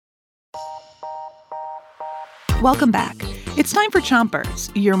Welcome back. It's time for Chompers,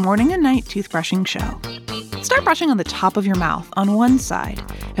 your morning and night toothbrushing show. Start brushing on the top of your mouth on one side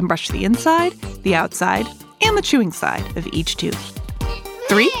and brush the inside, the outside, and the chewing side of each tooth.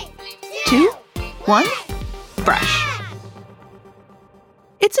 3, 2, 1, brush.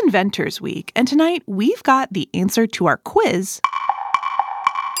 It's Inventors Week, and tonight we've got the answer to our quiz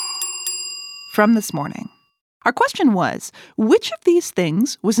from this morning. Our question was, which of these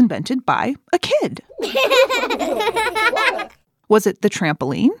things was invented by a kid? Was it the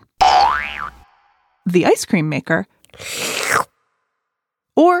trampoline, the ice cream maker,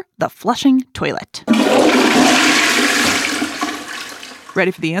 or the flushing toilet? Ready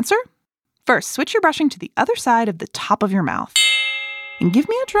for the answer? First, switch your brushing to the other side of the top of your mouth. And give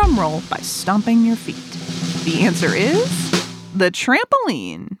me a drum roll by stomping your feet. The answer is the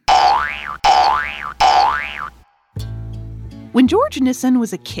trampoline. When George Nissen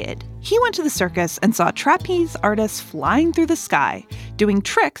was a kid, he went to the circus and saw trapeze artists flying through the sky, doing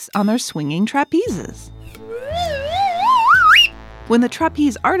tricks on their swinging trapezes. When the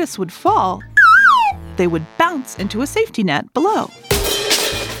trapeze artists would fall, they would bounce into a safety net below.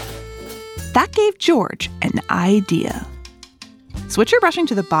 That gave George an idea. Switch your brushing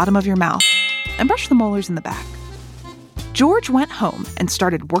to the bottom of your mouth and brush the molars in the back. George went home and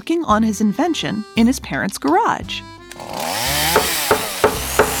started working on his invention in his parents' garage.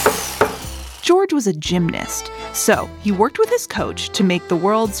 George was a gymnast, so he worked with his coach to make the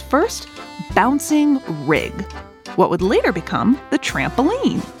world's first bouncing rig, what would later become the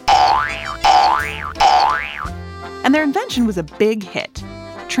trampoline. And their invention was a big hit.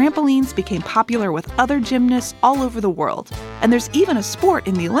 Trampolines became popular with other gymnasts all over the world, and there's even a sport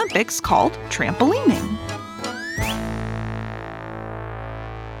in the Olympics called trampolining.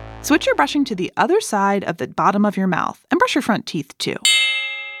 Switch your brushing to the other side of the bottom of your mouth and brush your front teeth too.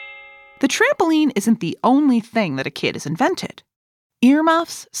 The trampoline isn't the only thing that a kid has invented.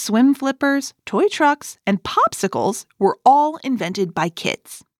 Earmuffs, swim flippers, toy trucks, and popsicles were all invented by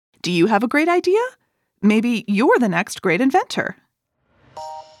kids. Do you have a great idea? Maybe you're the next great inventor.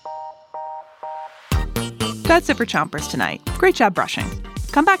 That's it for Chompers tonight. Great job brushing.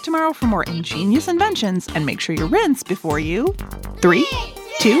 Come back tomorrow for more ingenious inventions and make sure you rinse before you 3,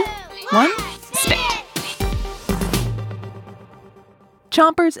 2, 1, spit.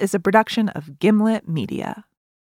 Chompers is a production of Gimlet Media.